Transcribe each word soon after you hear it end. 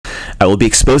I will be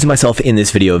exposing myself in this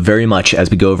video very much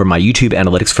as we go over my YouTube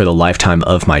analytics for the lifetime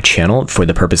of my channel for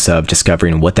the purpose of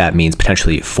discovering what that means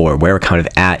potentially for where we're kind of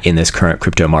at in this current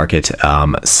crypto market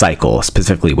cycle,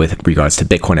 specifically with regards to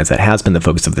Bitcoin, as that has been the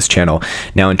focus of this channel.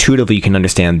 Now, intuitively, you can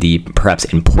understand the perhaps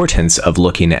importance of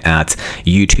looking at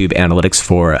YouTube analytics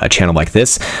for a channel like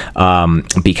this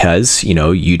because, you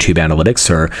know, YouTube analytics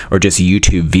or just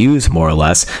YouTube views more or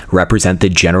less represent the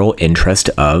general interest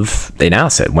of an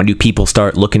asset. When do people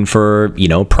start looking for, you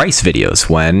know, price videos?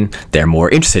 When they're more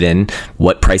interested in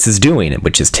what price is doing,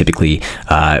 which is typically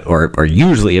or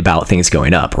usually about things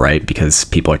going up, right? Because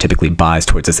people are typically biased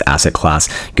towards this asset class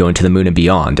going to the moon and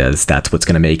beyond, as that's what's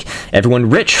going to make everyone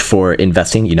rich for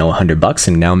investing, you know, $100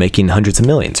 and now making hundreds of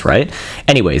millions, right?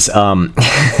 Anyways,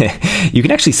 you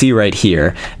can actually see right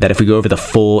here that if we go over the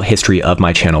full history of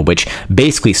my channel, which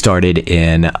basically started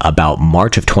in about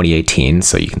March of 2018,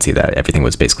 so you can see that everything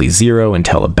was basically zero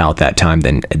until about that time,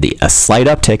 then a slight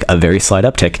uptick, a very slight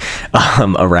uptick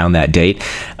around that date.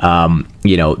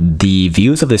 You know, the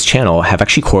views of this channel have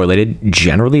actually correlated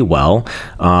generally well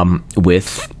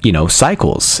with, you know,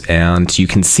 cycles. And you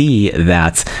can see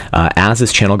that as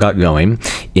this channel got going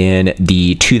in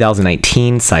the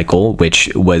 2019 cycle,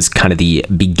 which was kind of the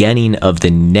beginning of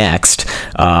the next,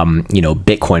 you know,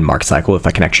 Bitcoin market cycle. If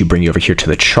I can actually bring you over here to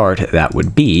the chart, that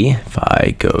would be, if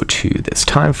I go to this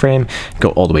time frame, go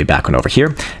all the way back on over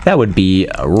here, that would be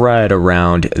right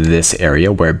around this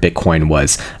area where Bitcoin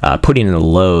was putting in the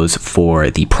lows for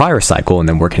the prior cycle and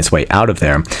then working its way out of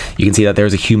there. You can see that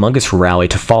there's a humongous rally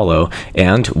to follow,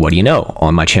 and what do you know,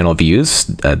 on my channel views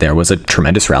there was a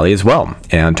tremendous rally as well.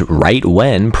 And right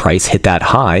when price hit that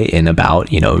high in about,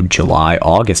 you know, July,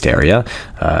 August area,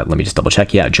 let me just double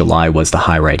check, yeah, July was the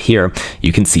high right here,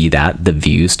 you can see that the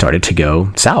views started to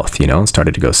go south, you know,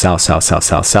 started to go south, south, south,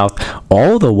 south, south,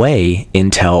 all the way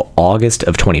until August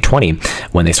of 2020,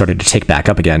 when they started to tick back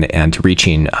up again and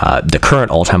reaching the current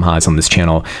all-time highs on this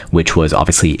channel, which was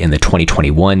obviously in the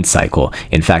 2021 cycle.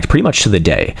 In fact, pretty much to the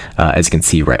day, as you can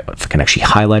see, right, if I can actually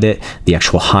highlight it, the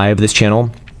actual high of this channel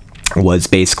was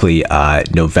basically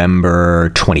November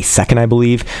 22nd, I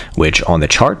believe, which on the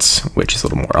charts, which is a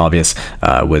little more obvious,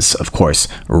 was of course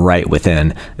right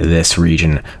within this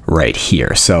region right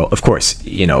here. So of course,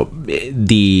 you know,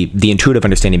 the intuitive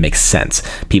understanding makes sense.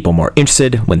 People more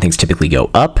interested when things typically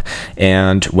go up,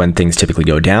 and when things typically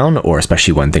go down, or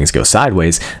especially when things go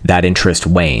sideways, that interest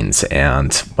wanes.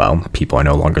 And well, people are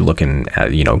no longer looking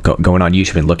at, you know, going on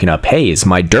YouTube and looking up, hey, is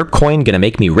my Derp coin gonna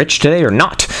make me rich today or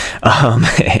not?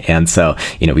 And so,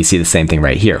 you know, we see the same thing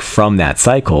right here. From that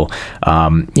cycle,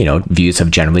 you know, views have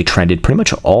generally trended pretty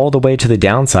much all the way to the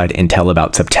downside until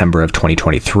about September of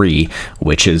 2023,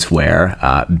 which is where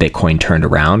Bitcoin turned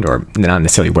around, or not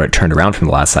necessarily where it turned around from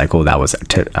the last cycle. That was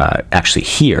actually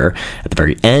here at the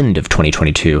very end of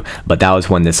 2022, but that was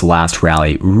when this last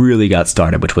rally really got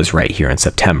started, which was right here in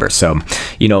September. So,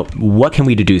 you know, what can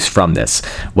we deduce from this?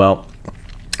 Well,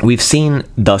 we've seen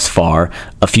thus far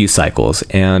a few cycles,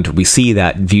 and we see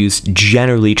that views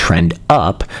generally trend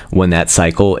up when that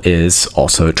cycle is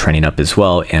also trending up as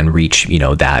well and reach, you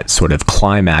know, that sort of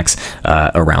climax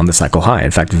around the cycle high.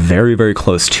 In fact, very, very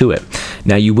close to it.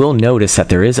 Now, you will notice that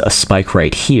there is a spike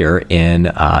right here in,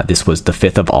 this was the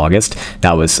 5th of August.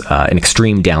 That was an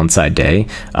extreme downside day.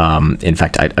 In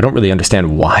fact, I don't really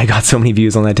understand why I got so many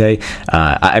views on that day.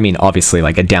 I mean, obviously,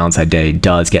 like, a downside day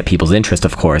does get people's interest,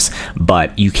 of course,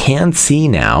 but you can see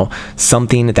now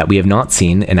something that we have not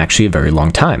seen in actually a very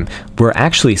long time. We're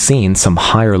actually seeing some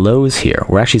higher lows here.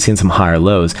 We're actually seeing some higher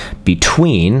lows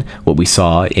between what we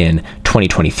saw in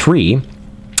 2023,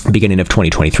 beginning of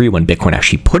 2023, when Bitcoin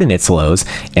actually put in its lows,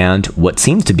 and what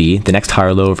seems to be the next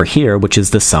higher low over here, which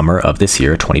is the summer of this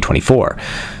year, 2024.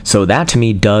 So that to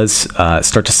me does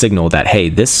start to signal that, hey,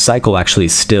 this cycle actually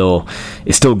is still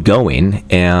going.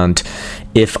 And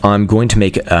if I'm going to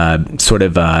make sort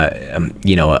of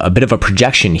you know, a bit of a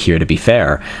projection here, to be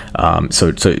fair,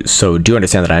 so do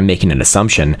understand that I'm making an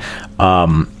assumption.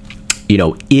 You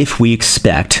know, if we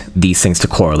expect these things to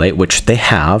correlate, which they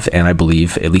have, and I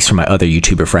believe, at least for my other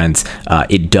YouTuber friends,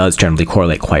 it does generally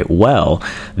correlate quite well,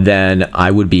 then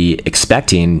I would be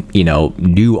expecting, you know,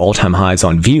 new all-time highs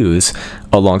on views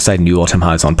alongside new all-time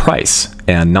highs on price,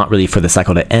 and not really for the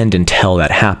cycle to end until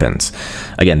that happens.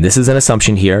 Again, this is an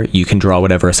assumption here. You can draw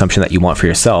whatever assumption that you want for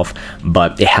yourself,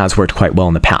 but it has worked quite well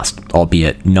in the past,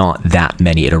 albeit not that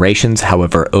many iterations.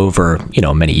 However, over, you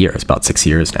know, many years, about 6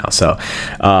 years now. So,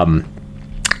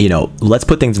 you know, let's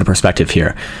put things in perspective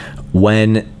here.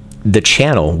 When the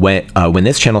channel, when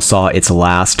this channel saw its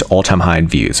last all-time high in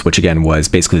views, which again was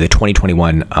basically the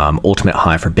 2021 ultimate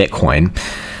high for Bitcoin,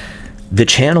 The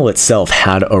channel itself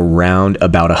had around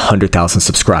about 100,000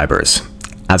 subscribers.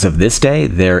 As of this day,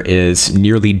 there is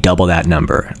nearly double that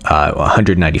number,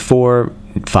 194,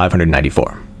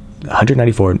 594.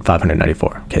 194 and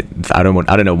 594. Okay, I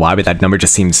don't know why, but that number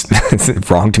just seems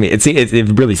wrong to me. It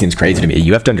really seems crazy to me.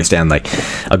 You have to understand, like,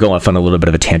 I'll go off on a little bit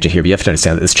of a tangent here, but you have to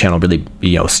understand that this channel really,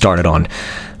 started on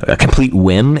a complete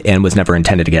whim and was never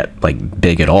intended to get like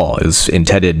big at all. It was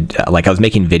intended, like, I was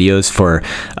making videos for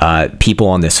people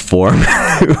on this forum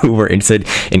who were interested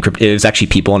in crypto. It was actually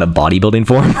people on a bodybuilding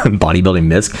forum, bodybuilding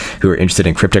misc, who were interested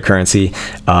in cryptocurrency.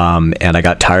 And I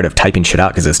got tired of typing shit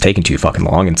out because it was taking too fucking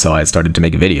long, and so I started to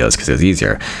make videos because it was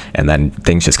easier, and then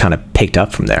things just kind of picked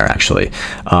up from there, actually.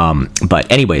 But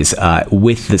anyways,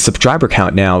 with the subscriber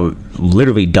count now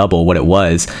literally double what it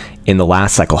was in the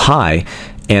last cycle high,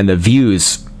 and the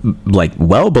views like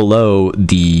well below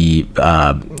the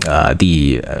I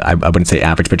wouldn't say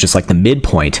average, but just like the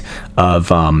midpoint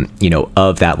of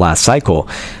of that last cycle,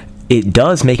 it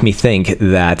does make me think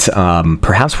that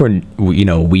perhaps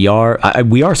we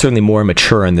are certainly more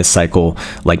mature in this cycle,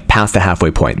 like past the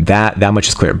halfway point. That much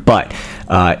is clear, but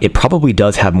it probably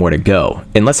does have more to go,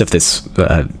 unless if this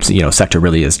sector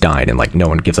really is dying and like no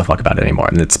one gives a fuck about it anymore.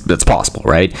 And that's possible,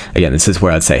 right? Again, this is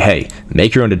where I'd say, hey,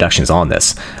 make your own deductions on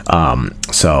this.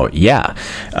 So yeah,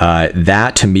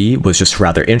 that to me was just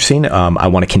rather interesting. I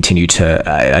want to continue to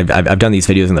I've done these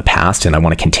videos in the past, and I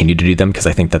want to continue to do them because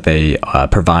I think that they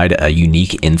provide a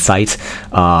unique insight.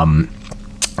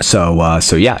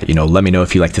 So yeah, let me know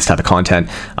if you like this type of content.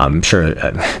 I'm sure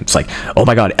it's like, oh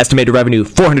my god, estimated revenue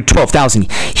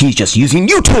 412,000. He's just using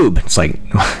YouTube. It's like,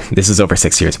 this is over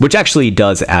 6 years, which actually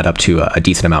does add up to a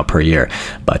decent amount per year.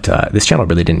 But this channel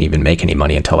really didn't even make any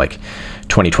money until like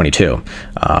 2022.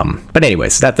 But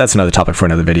anyways, that's another topic for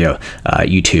another video.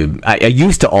 YouTube. I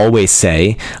used to always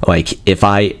say, like, if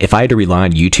I had to rely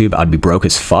on YouTube, I'd be broke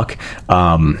as fuck.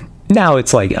 Now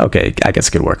it's like, okay, I guess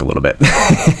it could work a little bit.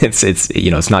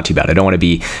 It's not too bad. I don't want to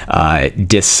be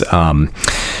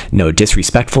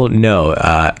disrespectful,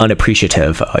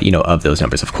 unappreciative, of those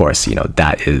numbers. Of course,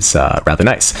 that is rather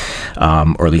nice,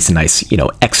 or at least a nice,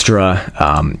 extra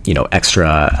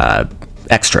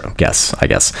guess, I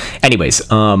guess. Anyways,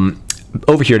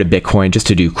 over here to Bitcoin, just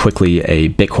to do quickly a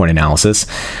Bitcoin analysis.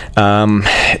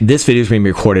 This video is being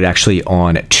recorded actually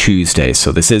on Tuesday,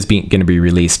 so this is going to be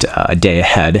released a day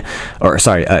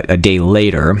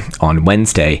later on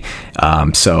Wednesday.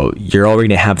 So you're already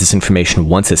going to have this information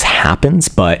once this happens,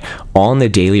 but on the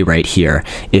daily right here,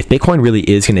 if Bitcoin really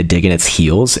is going to dig in its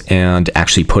heels and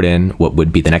actually put in what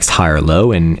would be the next higher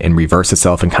low and reverse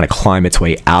itself and kind of climb its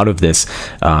way out of this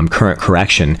current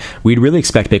correction, we'd really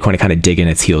expect Bitcoin to kind of dig in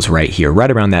its heels right here,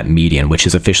 right around that median, which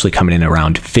is officially coming in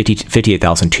around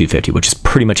 58,250, which is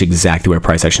pretty much exactly where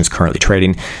price action is currently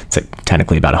trading. It's like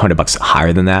technically about $100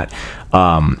 higher than that.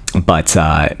 But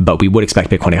we would expect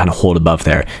Bitcoin to kind of hold above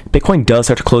there. Bitcoin does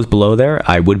start to close below there.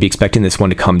 I would be expecting this one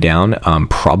to come down,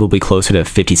 probably closer to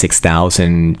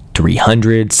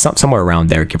 56,300, somewhere around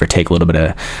there, give or take a little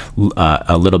bit.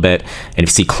 And if you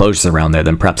see closures around there,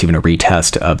 then perhaps even a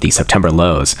retest of the September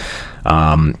lows.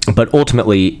 But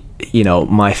ultimately,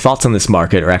 my thoughts on this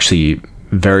market are actually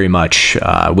very much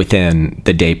within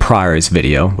the day prior's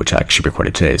video, which I actually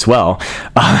recorded today as well,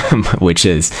 which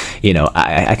is,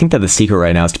 I think that the secret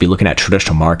right now is to be looking at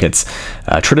traditional markets.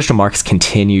 Traditional markets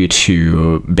continue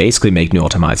to basically make new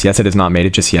all-time highs. Yes, it has not made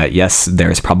it just yet. Yes,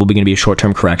 there's probably going to be a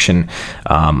short-term correction.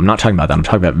 I'm not talking about that. I'm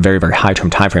talking about very, very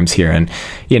high-term timeframes here. And,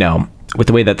 with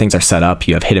the way that things are set up,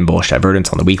 you have hidden bullish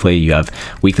divergence on the weekly, you have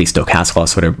weekly stochastic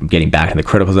sort of getting back in the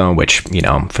critical zone, which,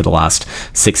 for the last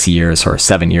 6 years or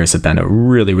 7 years have been a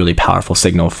really, really powerful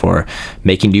signal for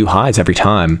making new highs every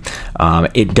time.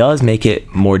 It does make it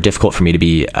more difficult for me to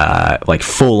be like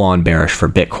full on bearish for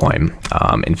Bitcoin.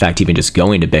 In fact, even just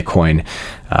going to Bitcoin,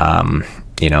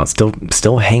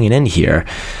 still hanging in here.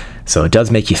 So it does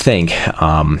make you think,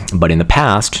 but in the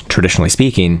past, traditionally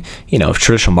speaking, if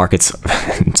traditional markets,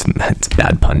 it's a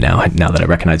bad pun now that I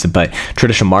recognize it, but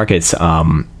traditional markets,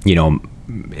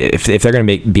 if they're going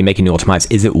to be making new all-time highs,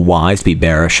 is it wise to be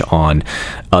bearish on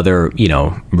other,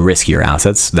 riskier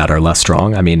assets that are less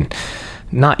strong? I mean,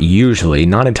 not usually,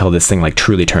 not until this thing like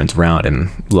truly turns around.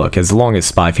 And look, as long as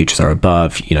SPY futures are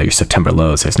above, your September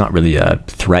lows, there's not really a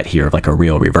threat here of like a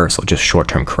real reversal, just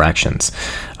short-term corrections.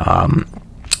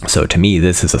 So to me,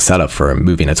 this is a setup for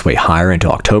moving its way higher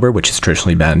into October, which has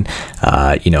traditionally been,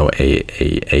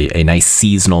 a nice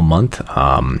seasonal month,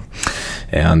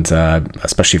 and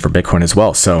especially for Bitcoin as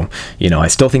well. So, I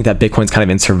still think that Bitcoin's kind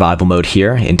of in survival mode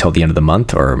here until the end of the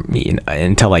month, or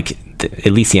until like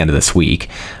at least the end of this week.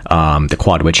 The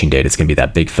quad witching data is going to be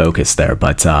that big focus there.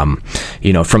 But,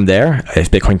 you know, from there,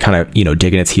 if Bitcoin kind of, you know,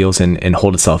 dig in its heels and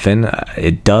hold itself in,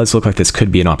 it does look like this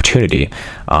could be an opportunity.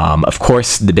 Of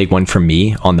course, the big one for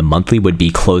me on the monthly would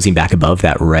be closing back above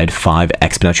that red 5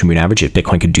 exponential moving average. If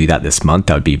Bitcoin could do that this month,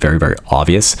 that would be very, very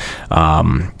obvious.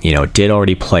 You know, it did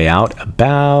already play out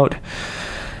about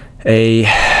a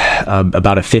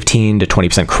 15 to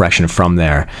 20% correction from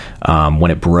there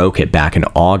when it broke it back in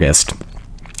August.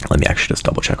 Let me actually just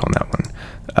double check on that one.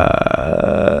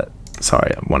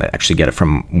 Sorry, I want to actually get it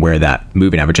from where that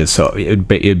moving average is. So it'd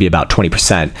be about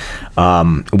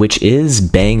 20%, which is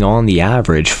bang on the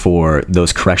average for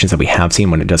those corrections that we have seen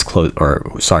when it does close,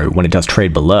 or sorry, when it does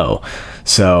trade below.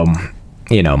 So,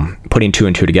 you know, putting 2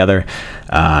 and 2 together,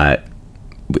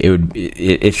 it would,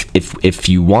 if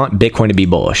you want Bitcoin to be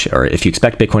bullish, or if you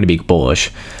expect Bitcoin to be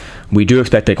bullish, we do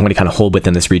expect Bitcoin to kind of hold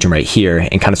within this region right here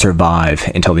and kind of survive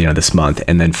until the end of this month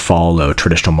and then follow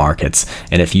traditional markets.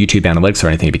 And if YouTube analytics are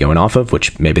anything to be going off of,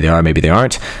 which maybe they are, maybe they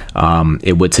aren't,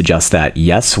 it would suggest that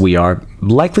yes, we are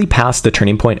likely past the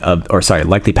turning point of, or sorry,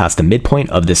 likely past the midpoint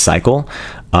of this cycle,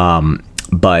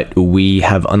 but we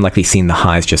have unlikely seen the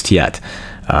highs just yet.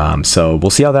 So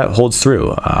we'll see how that holds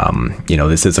through. You know,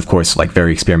 this is of course like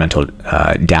very experimental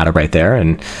data right there,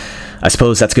 and I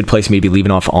suppose that's a good place for me to be leaving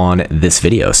off on this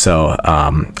video. So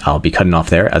I'll be cutting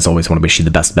off there. As always, I want to wish you the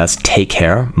best. Take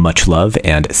care, much love,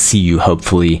 and see you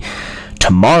hopefully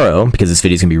tomorrow, because this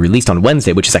video is going to be released on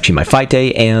Wednesday, which is actually my fight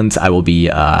day, and I will be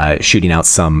shooting out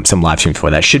some live streams for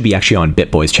that. Should be actually on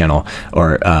BitBoy's channel,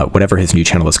 or whatever his new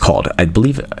channel is called. I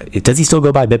believe, does he still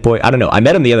go by BitBoy? I don't know. I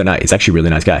met him the other night. He's actually a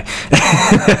really nice guy.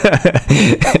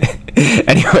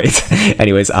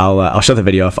 anyways, I'll shut the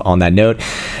video off on that note.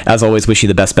 As always, wish you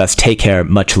the best. Take care,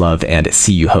 much love, and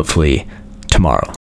see you hopefully tomorrow.